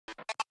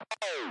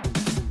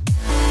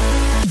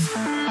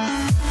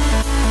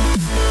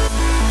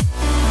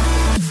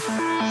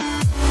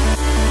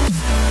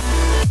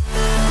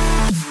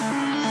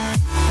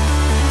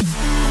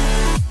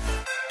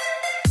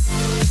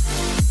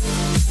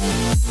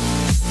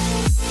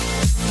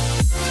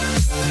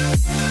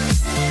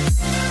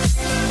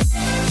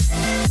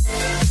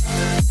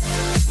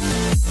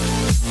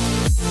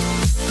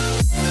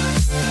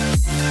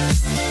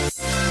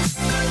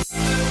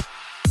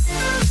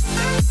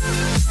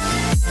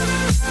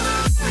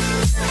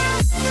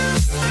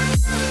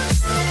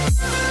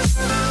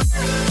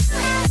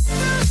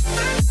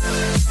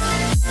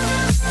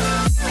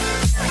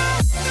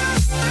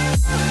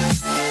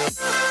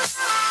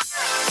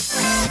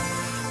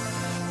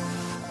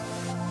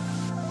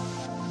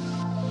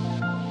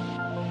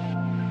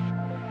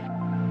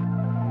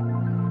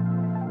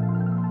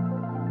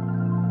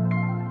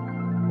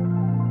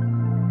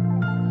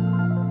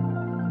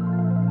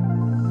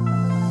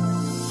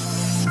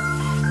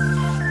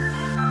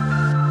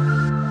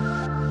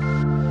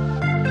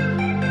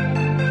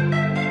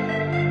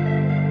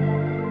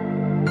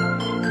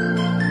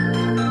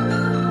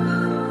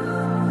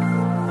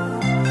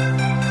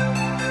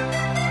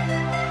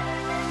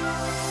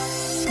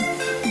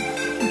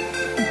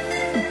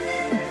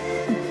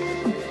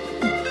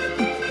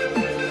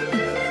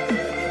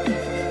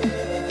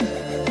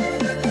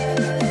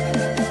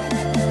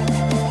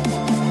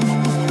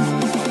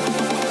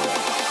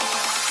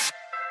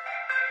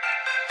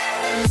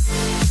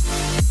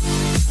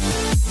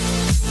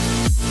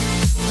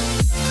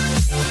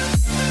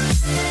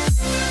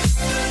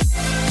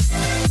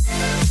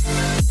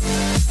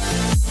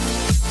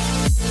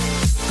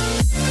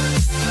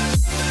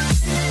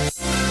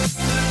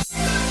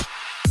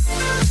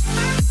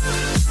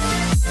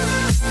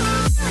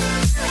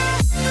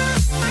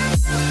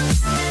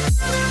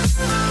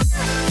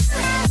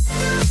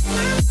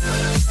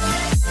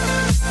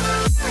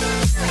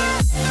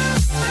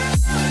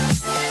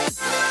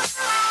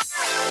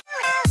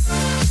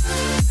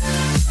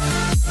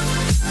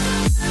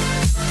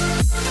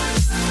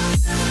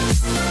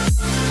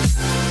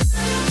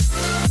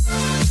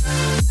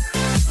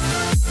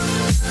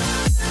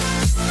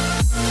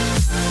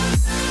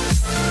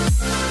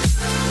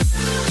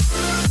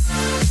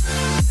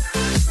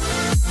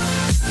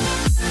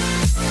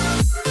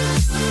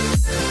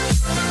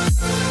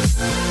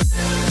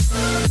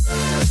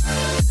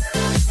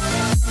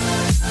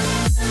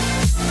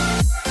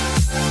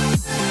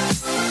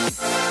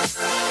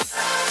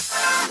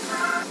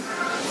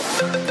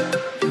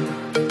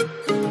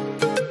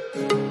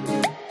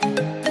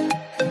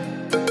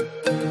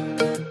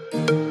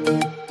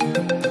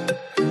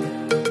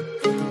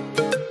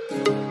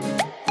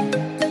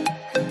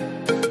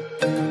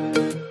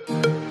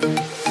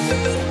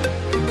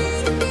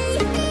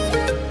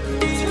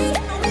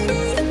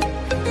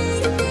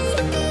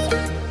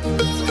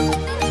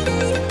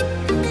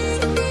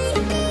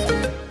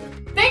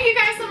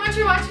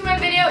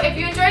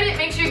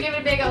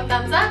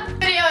thumbs up. The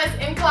video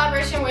is in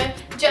collaboration with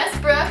Jess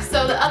Brooke,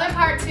 so the other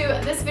part to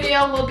this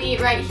video will be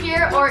right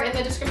here or in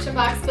the description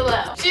box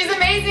below. She's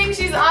amazing,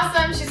 she's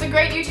awesome, she's a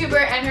great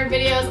YouTuber, and her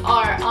videos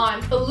are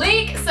on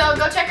fleek, so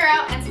go check her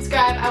out and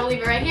subscribe. I will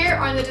leave it right here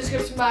or in the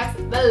description box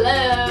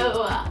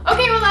below.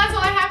 Okay, well that's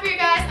all I have for you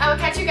guys.